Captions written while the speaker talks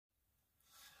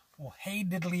Well, hey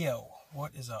diddly-o,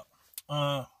 what is up?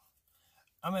 I'm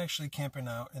actually camping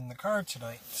out in the car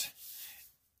tonight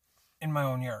in my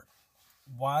own yard.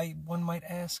 Why, one might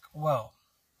ask? Well,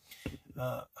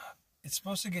 it's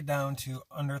supposed to get down to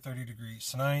under 30 degrees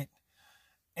tonight,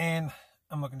 and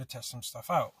I'm looking to test some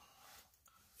stuff out.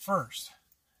 First,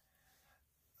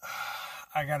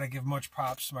 I gotta give much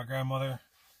props to my grandmother.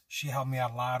 She helped me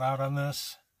out a lot out on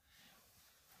this.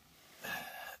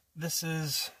 This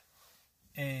is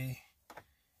a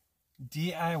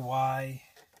DIY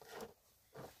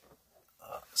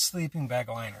sleeping bag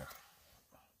liner.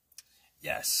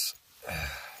 Yes,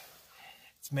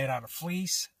 it's made out of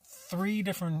fleece, 3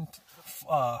 different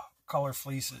color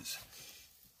fleeces.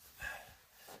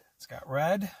 It's got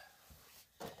red,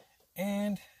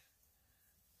 and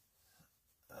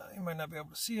you might not be able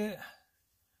to see it.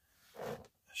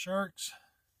 Sharks.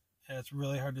 Yeah, it's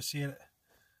really hard to see it.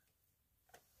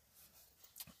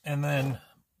 And then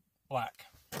black.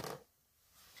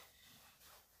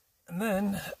 And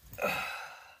then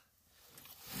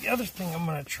the other thing I'm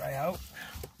going to try out,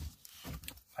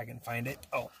 if I can find it.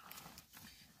 Oh,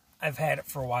 I've had it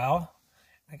for a while.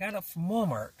 I got it from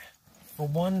Walmart for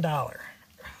 $1.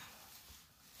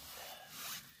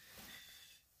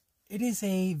 It is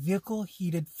a vehicle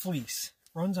heated fleece.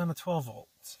 Runs on a 12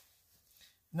 volts.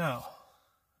 Now,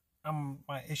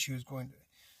 my issue is going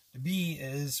to be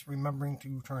is remembering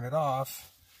to turn it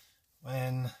off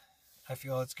when I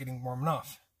feel it's getting warm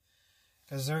enough.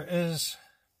 Because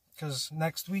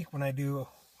next week when I do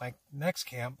my next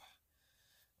camp,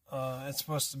 it's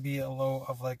supposed to be a low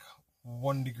of like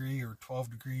 1 degree or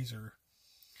 12 degrees or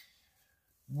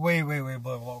way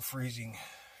below freezing.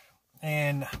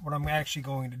 And what I'm actually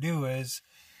going to do is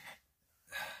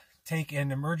take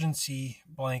an emergency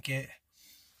blanket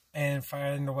and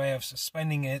find a way of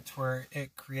suspending it where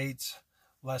it creates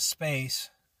less space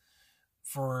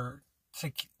to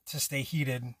stay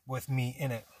heated with me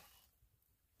in it.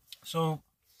 So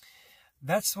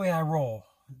that's the way I roll,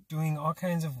 doing all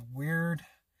kinds of weird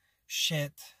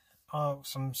shit,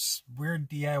 some weird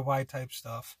DIY type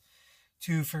stuff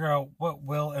to figure out what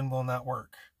will and will not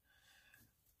work.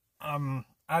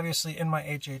 Obviously in my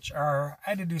HHR, I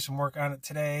had to do some work on it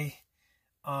today.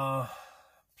 I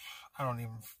don't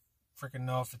even freaking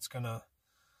know if it's gonna,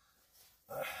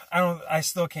 I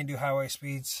still can't do highway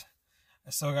speeds. I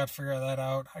still got to figure that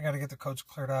out. I got to get the codes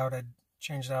cleared out. I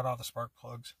changed out all the spark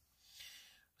plugs.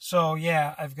 So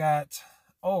yeah, I've got,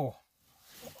 oh,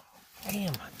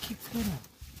 damn, I keep forgetting.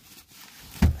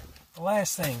 The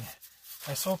last thing,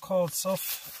 my so-called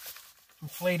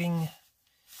self-inflating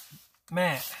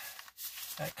mat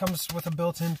that comes with a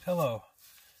built-in pillow.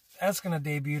 That's going to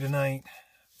debut tonight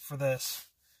for this.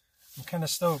 I'm kind of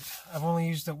stoked. I've only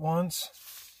used it once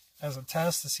as a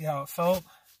test to see how it felt.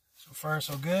 So far,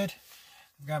 so good.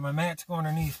 I've got my mat to go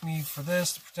underneath me for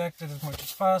this to protect it as much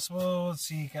as possible. Let's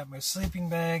see, got my sleeping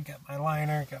bag, got my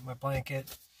liner, got my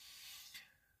blanket,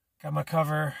 got my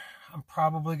cover. I'm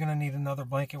probably going to need another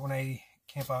blanket when I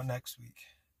camp out next week.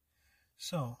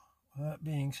 So, with that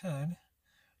being said,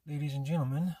 ladies and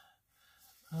gentlemen,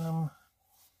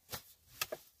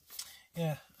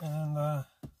 yeah, and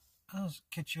I'll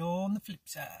catch you all on the flip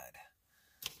side.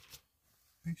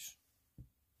 Peace.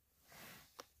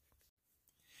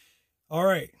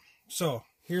 Alright, so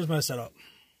here's my setup.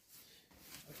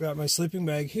 I've got my sleeping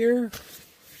bag here.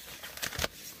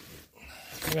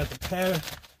 I got the pad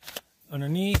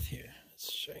underneath here.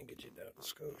 Let's try and get you down the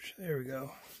scotch. There we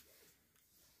go.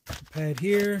 The pad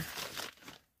here,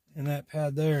 and that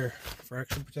pad there for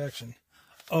extra protection.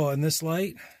 Oh, and this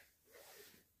light,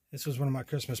 this was one of my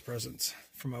Christmas presents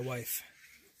from my wife.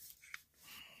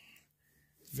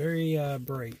 Very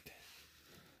bright.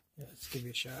 Yeah, let's give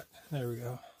you a shot. There we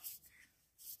go.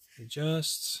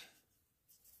 Adjusts.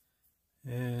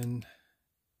 And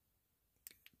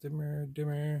dimmer,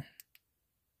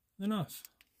 then off.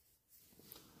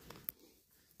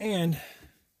 And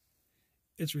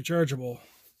it's rechargeable.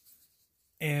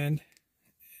 And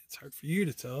it's hard for you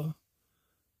to tell,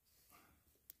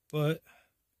 but it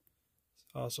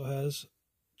also has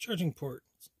charging port.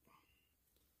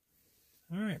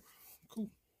 Alright, cool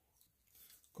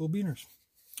beaners.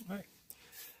 Alright,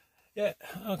 yeah,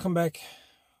 I'll come back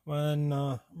when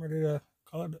I'm ready to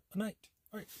call it a night.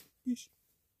 Alright, peace.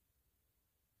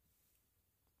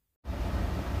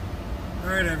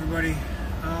 Alright everybody,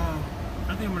 I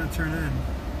think I'm going to turn in,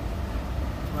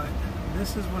 but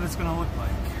this is what it's going to look like.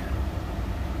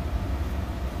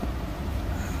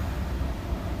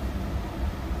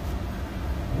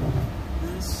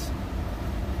 This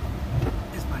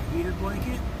is my heated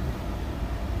blanket.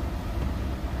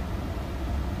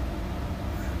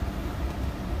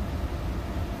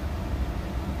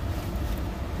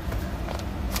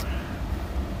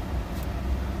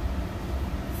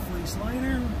 fleece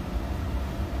liner.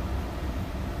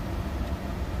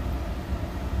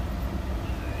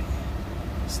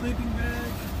 Sleeping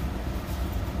bag.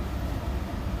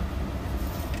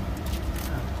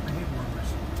 My head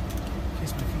warmers. In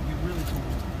case my feet get really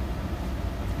cold.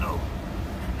 Oh.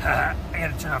 I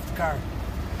gotta turn off the car.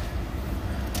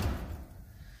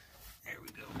 There we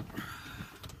go.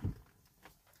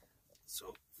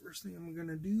 So, first thing I'm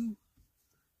gonna do.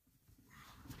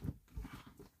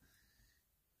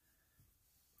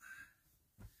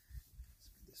 Let's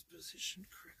get this positioned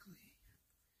correctly.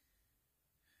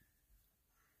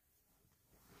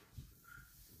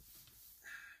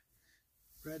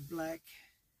 Red, black,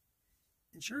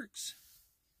 and shirts.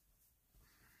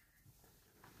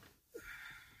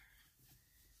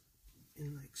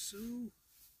 And like so.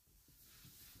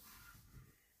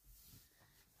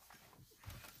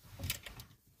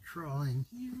 Crawl in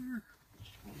here.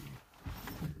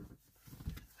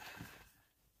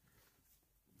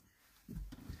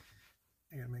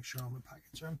 I gotta make sure all my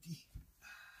pockets are empty.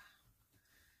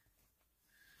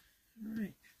 All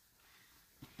right.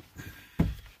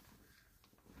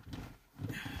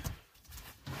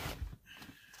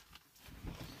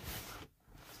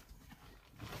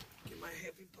 Get my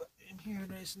heavy butt in here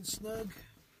nice and snug.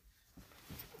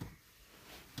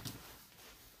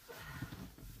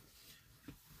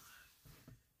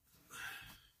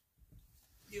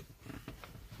 Yep.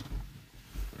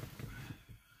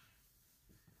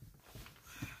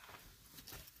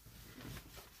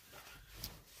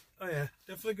 Oh yeah,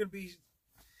 definitely gonna be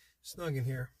snug in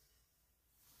here.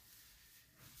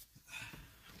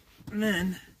 And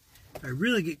then, if I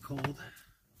really get cold,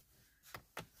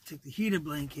 take the heated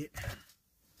blanket,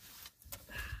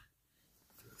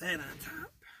 throw that on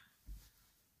top.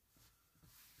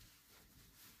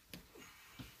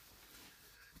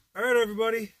 All right,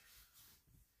 everybody.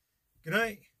 Good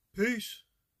night. Peace.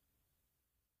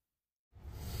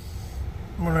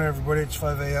 Morning, everybody. It's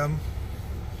 5 a.m.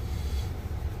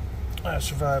 I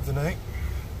survived the night,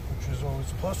 which is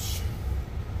always a plus.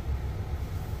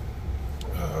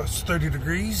 It's 30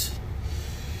 degrees.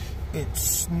 It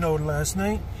snowed last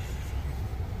night.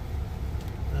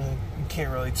 You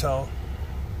can't really tell.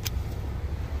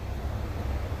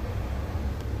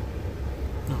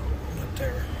 No, not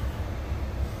there.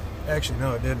 Actually,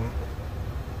 no, it didn't.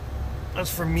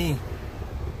 That's for me.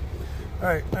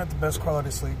 Alright, not the best quality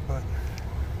sleep, but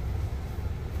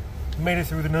made it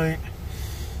through the night.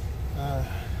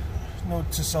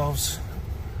 Note to selves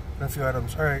and a few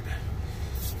items. Alright,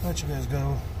 I'll let you guys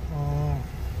go.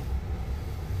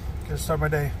 Gotta start my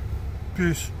day.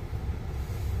 Peace.